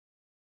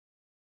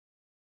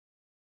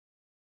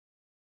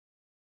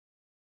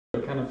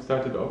I kind of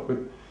started off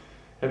with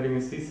having a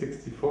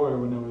C64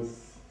 when I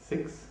was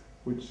 6,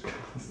 which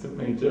caused a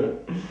major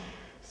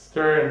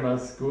stir in my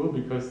school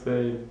because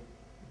they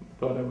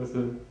thought I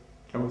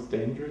was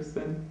dangerous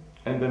then.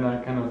 And then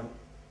I kind of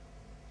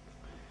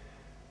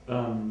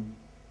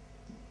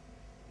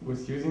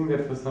was using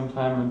that for some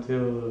time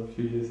until a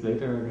few years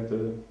later I got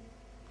a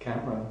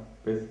camera,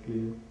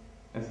 basically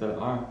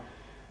SLR.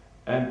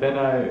 And then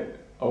I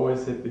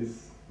always had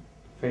these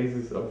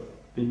phases of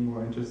being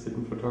more interested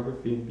in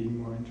photography and being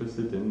more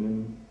interested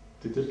in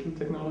digital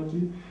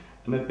technology.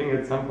 And I think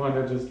at some point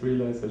I just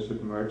realized I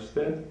should merge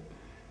that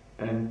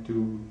and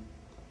do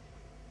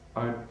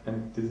art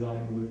and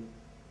design with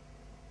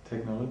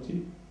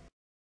technology.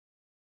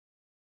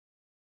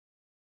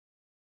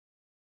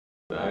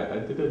 I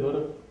did a lot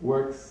of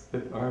works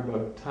that are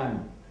about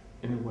time,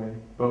 in a way,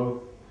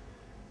 both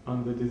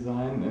on the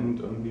design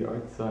and on the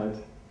art side.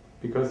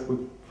 Because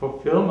for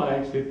film I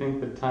actually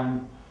think that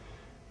time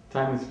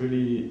is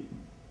really,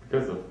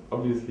 because of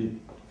obviously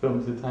film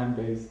is a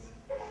time-based,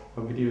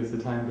 or video is a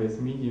time-based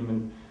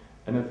medium,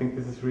 and I think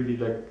this is really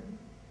like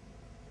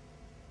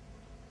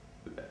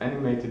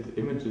animated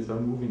images or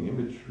moving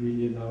image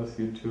really allows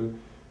you to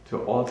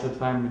alter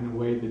time in a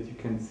way that you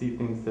can see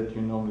things that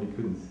you normally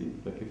couldn't see.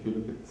 Like if you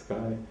look at the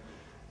sky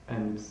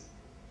and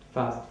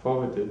fast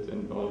forward it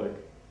or like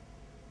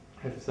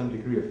have some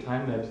degree of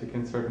time lapse, you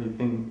can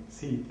certainly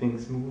see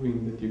things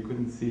moving that you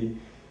couldn't see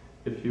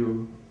if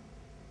you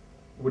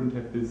wouldn't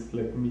have this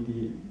like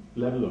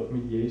level of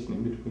mediation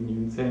in between you.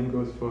 And same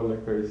goes for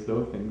like very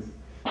slow things.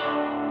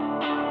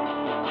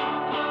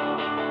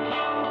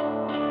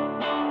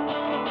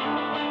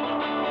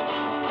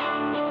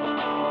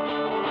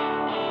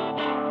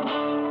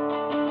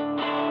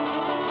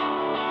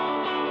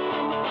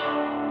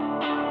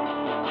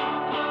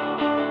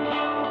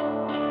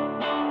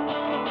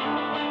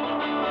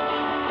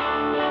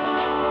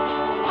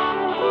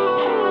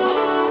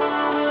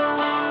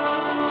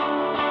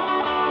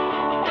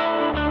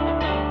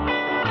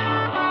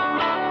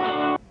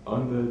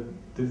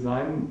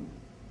 Design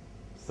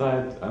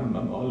side, I'm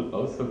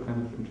also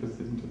kind of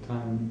interested into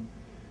time,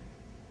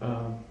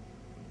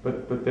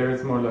 but there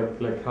is more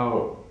like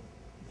how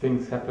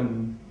things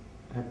happen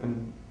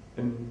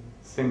in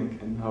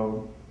sync and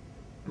how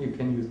you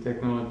can use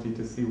technology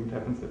to see what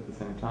happens at the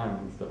same time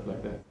and stuff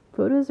like that.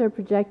 Photos are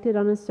projected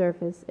on a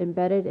surface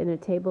embedded in a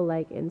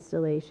table-like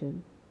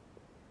installation.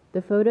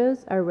 The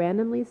photos are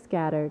randomly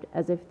scattered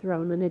as if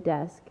thrown on a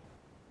desk.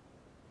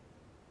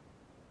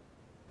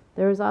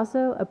 There is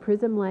also a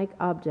prism-like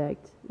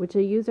object, which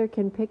a user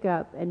can pick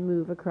up and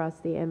move across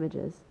the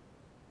images.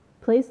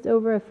 Placed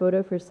over a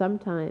photo for some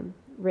time,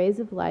 rays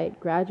of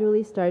light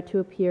gradually start to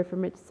appear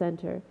from its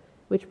center,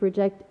 which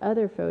project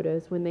other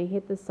photos when they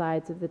hit the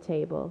sides of the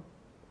table.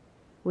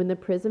 When the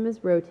prism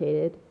is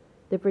rotated,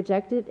 the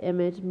projected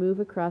image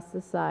moves across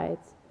the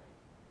sides.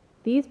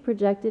 These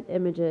projected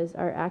images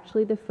are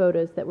actually the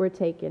photos that were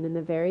taken in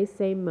the very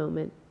same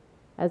moment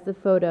as the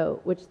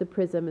photo which the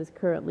prism is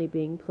currently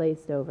being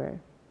placed over.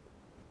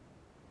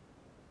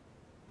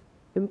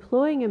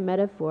 Employing a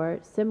metaphor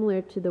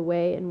similar to the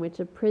way in which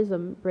a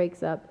prism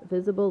breaks up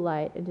visible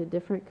light into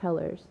different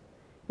colors,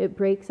 it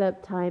breaks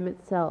up time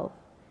itself,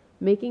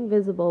 making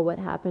visible what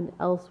happened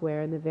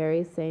elsewhere in the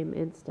very same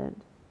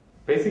instant.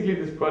 Basically,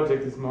 this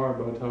project is more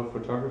about how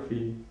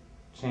photography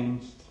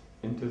changed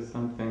into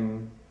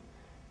something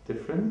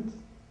different,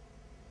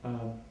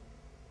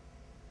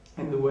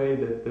 in the way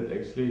that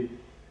actually,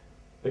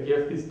 like you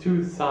have these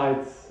two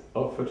sides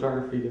of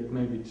photography that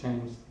maybe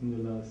changed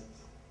in the last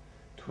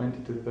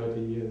 20 to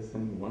 30 years.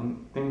 And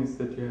one thing is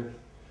that you have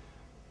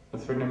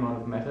a certain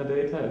amount of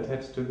metadata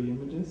attached to the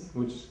images,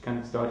 which kind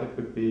of started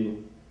with the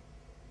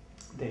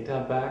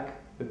data bag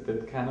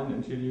that Canon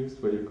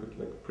introduced, where you could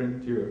like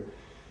print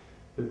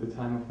the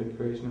time of the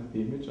creation of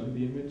the image on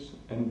the image,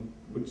 and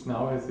which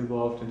now has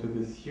evolved into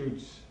this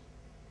huge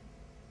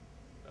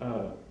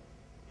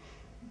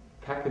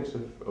package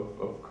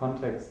of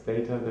context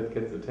data that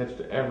gets attached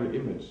to every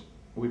image,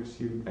 which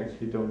you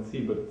actually don't see,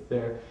 but it's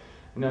there.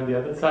 And on the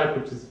other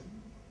side, which is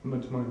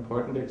much more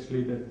important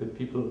actually, that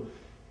people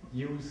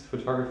use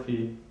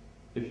photography,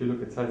 if you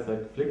look at sites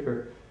like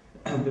Flickr,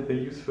 that they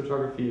use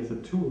photography as a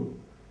tool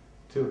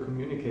to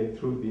communicate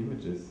through the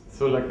images.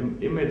 So like an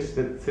image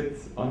that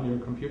sits on your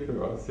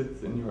computer or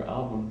sits in your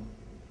album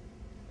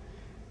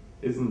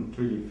isn't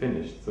really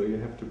finished, so you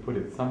have to put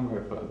it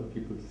somewhere for other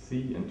people to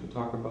see and to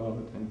talk about,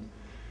 and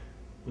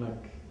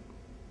like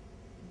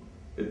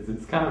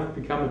it's kind of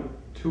become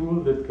a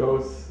tool that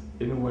goes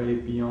in a way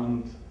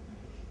beyond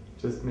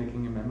just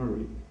making a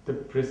memory. The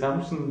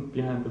presumption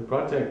behind the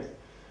project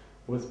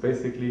was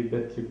basically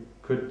that you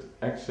could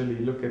actually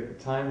look at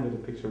the time that a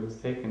picture was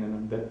taken, and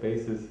on that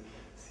basis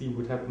see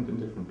what happened in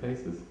different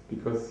places,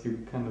 because you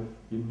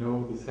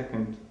know the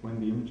second when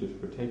the images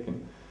were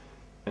taken.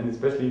 And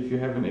especially if you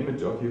have an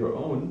image of your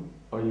own,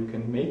 or you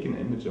can make an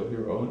image of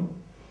your own,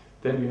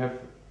 then you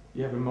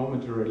have a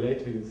moment to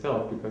relate to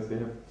yourself, because you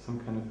have some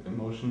kind of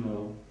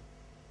emotional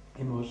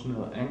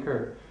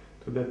anchor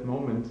to that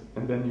moment,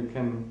 and then you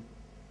can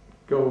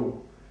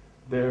go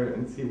there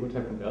and see what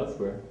happened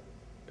elsewhere.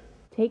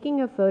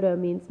 Taking a photo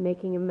means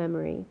making a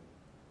memory,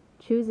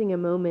 choosing a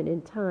moment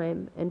in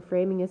time and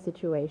framing a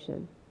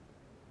situation.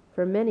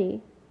 For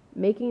many,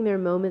 making their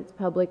moments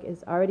public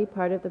is already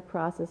part of the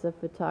process of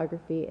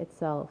photography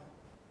itself.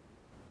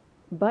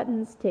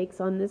 Buttons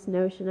takes on this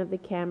notion of the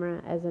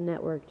camera as a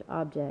networked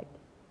object.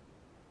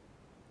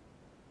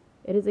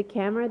 It is a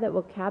camera that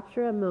will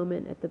capture a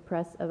moment at the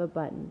press of a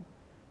button.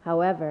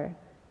 However,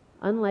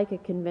 unlike a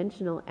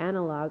conventional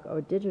analog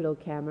or digital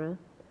camera,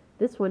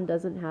 this one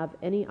doesn't have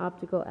any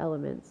optical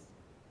elements.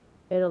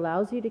 It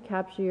allows you to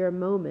capture your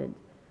moment,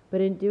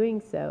 but in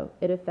doing so,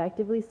 it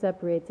effectively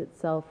separates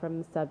itself from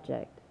the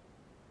subject.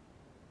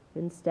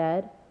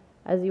 Instead,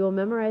 as you will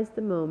memorize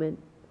the moment,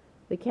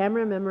 the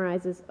camera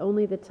memorizes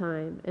only the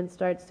time and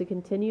starts to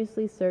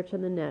continuously search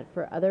on the net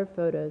for other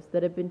photos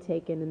that have been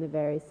taken in the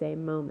very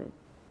same moment.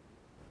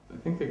 I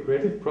think the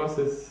creative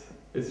process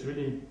is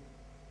really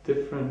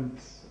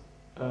different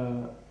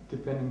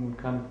depending on what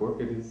kind of work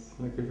it is.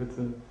 Like if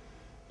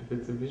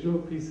it's a visual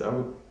piece, I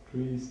would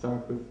really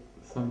start with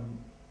some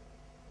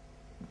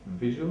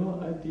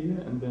visual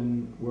idea and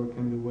then work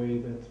in the way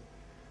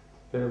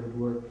that would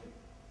work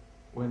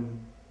when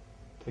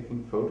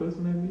taking photos,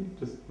 maybe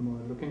just more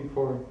looking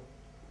for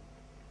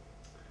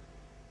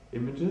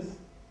images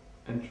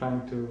and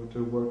trying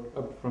to work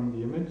up from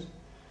the image.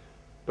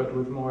 But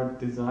with more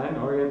design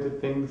oriented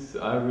things,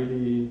 I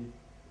really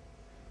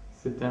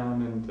sit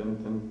down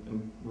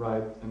and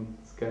write and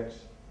sketch.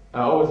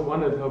 I always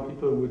wondered how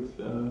people would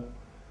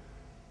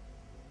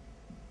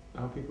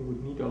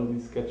need all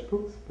these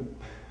sketchbooks, but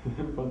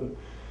for the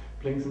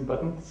blinks and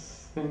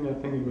buttons thing, I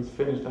think it was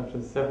finished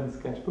after 7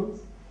 sketchbooks.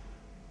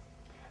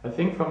 I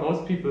think for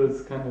most people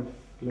it's kind of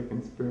like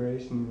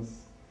inspiration is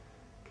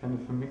kind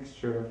of a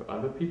mixture of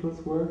other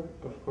people's work,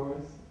 of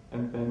course,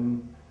 and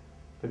then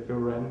like a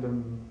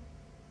random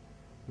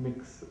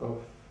mix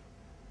of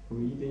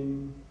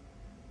reading,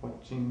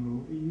 watching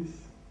movies,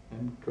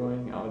 and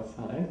going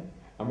outside.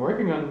 I'm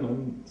working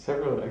on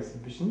several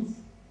exhibitions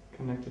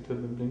connected to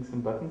the blinks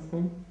and buttons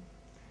thing.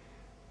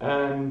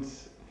 And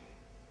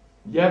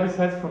yeah,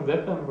 besides from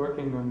that, I'm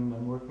working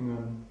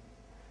on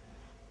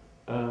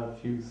a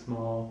few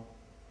small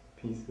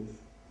pieces.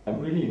 I'm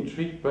really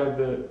intrigued by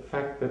the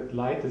fact that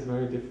light is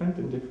very different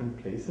in different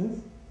places,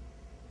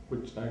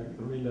 which I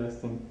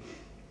realized in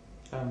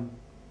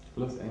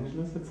Los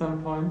Angeles at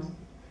some point,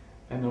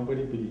 and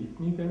nobody believed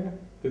me there,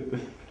 that the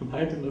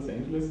light in Los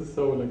Angeles is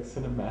so like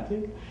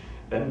cinematic,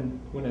 and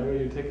whenever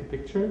you take a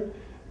picture,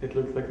 it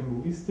looks like a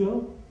movie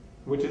still,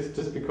 which is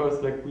just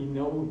because like we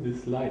know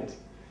this light,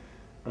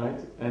 right?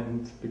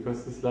 And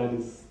because this light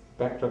is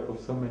backdrop of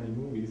so many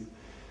movies.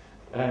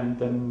 And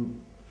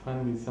then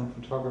finally some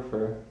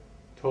photographer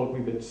told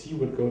me that she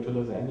would go to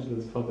Los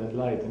Angeles for that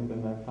light, and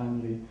then I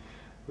finally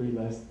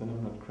realized that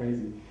I'm not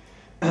crazy.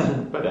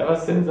 But ever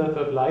since I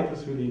thought light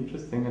was really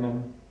interesting,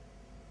 and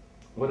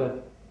what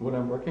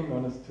I'm working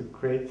on is to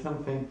create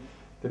something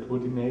that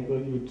would enable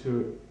you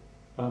to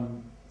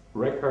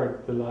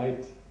record the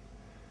light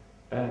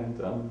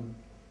and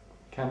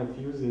kind of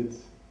use it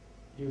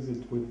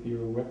with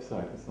your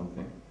website or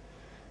something.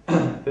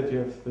 That you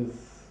have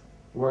this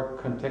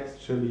work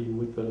contextually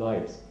with the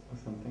light or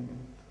something,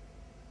 and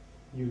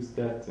use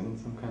that in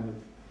some kind of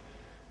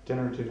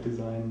generative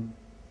design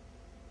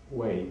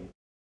way.